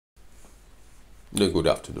Good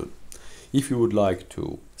afternoon. If you would like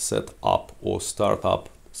to set up or start up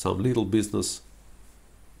some little business,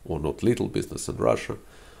 or not little business in Russia,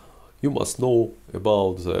 you must know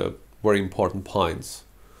about the very important points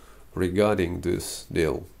regarding this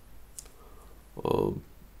deal.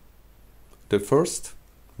 The first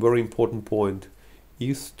very important point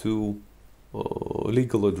is to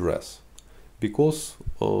legal address, because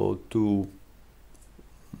to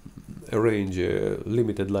arrange a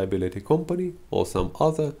limited liability company or some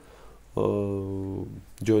other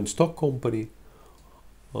joint stock company,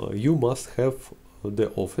 you must have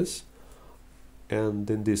the office, and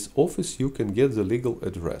in this office you can get the legal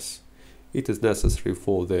address. It is necessary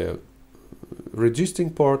for the registering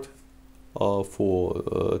part,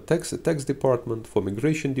 for tax department, for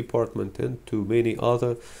migration department, and to many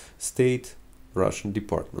other state Russian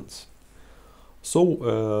departments.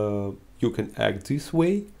 So you can act this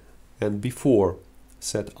way, and before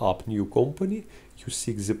set up new company, you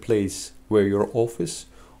seek the place where your office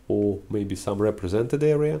or maybe some represented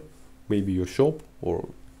area, maybe your shop or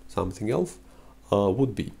something else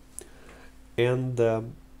would be. And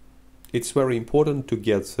it's very important to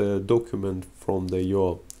get a document from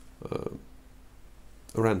your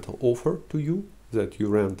rental offer to you that you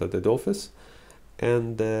rent at that office.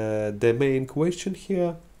 And the main question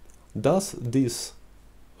here: does this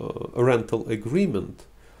rental agreement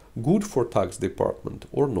good for tax department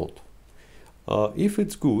or not? If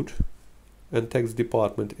it's good and tax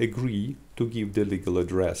department agree to give the legal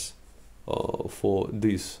address for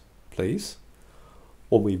this place,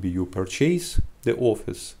 or maybe you purchase the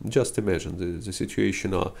office, just imagine the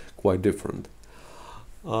situation are quite different.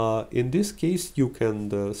 In this case you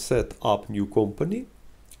can set up new company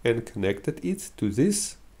and connect it to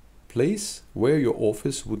this place where your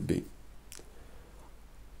office would be.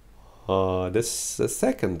 The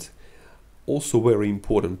second, also very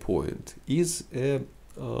important point is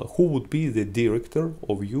who would be the director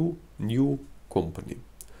of your new company,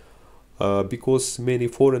 because many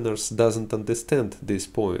foreigners doesn't understand this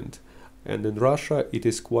point, and in Russia it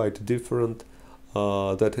is quite different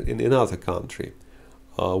than in another country.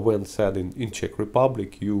 When said in Czech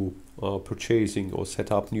Republic you are purchasing or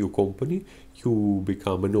set up new company, you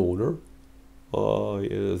become an owner,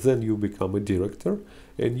 then you become a director,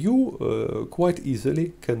 and you quite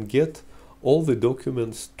easily can get all the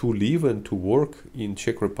documents to live and to work in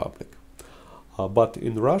Czech Republic. But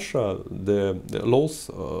in Russia the laws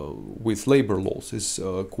with labor laws is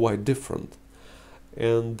quite different,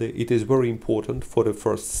 and it is very important for the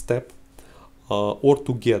first step or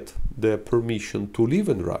to get the permission to live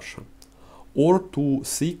in Russia, or to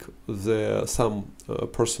seek some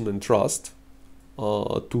person in trust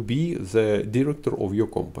to be the director of your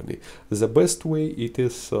company. The best way it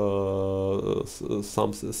is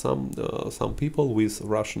some people with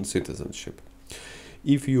Russian citizenship.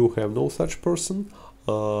 If you have no such person,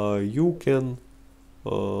 you can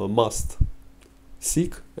must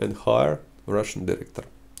seek and hire Russian director.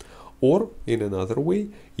 Or in another way,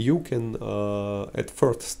 you can at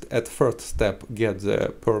first step get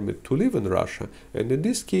the permit to live in Russia, and in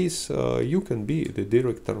this case you can be the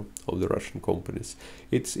director of the Russian companies.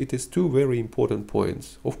 It is two very important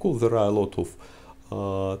points. Of course, there are a lot of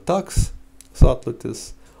tax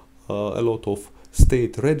subtleties, a lot of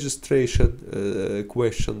state registration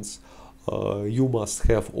questions. You must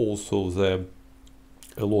have also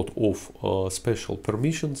a lot of special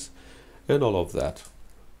permissions and all of that.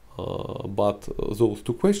 But those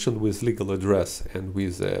two questions with legal address and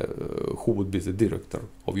with who would be the director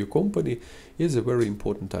of your company is a very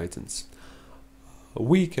important items.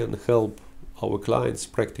 We can help our clients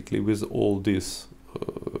practically with all these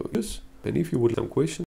and if you would have some questions,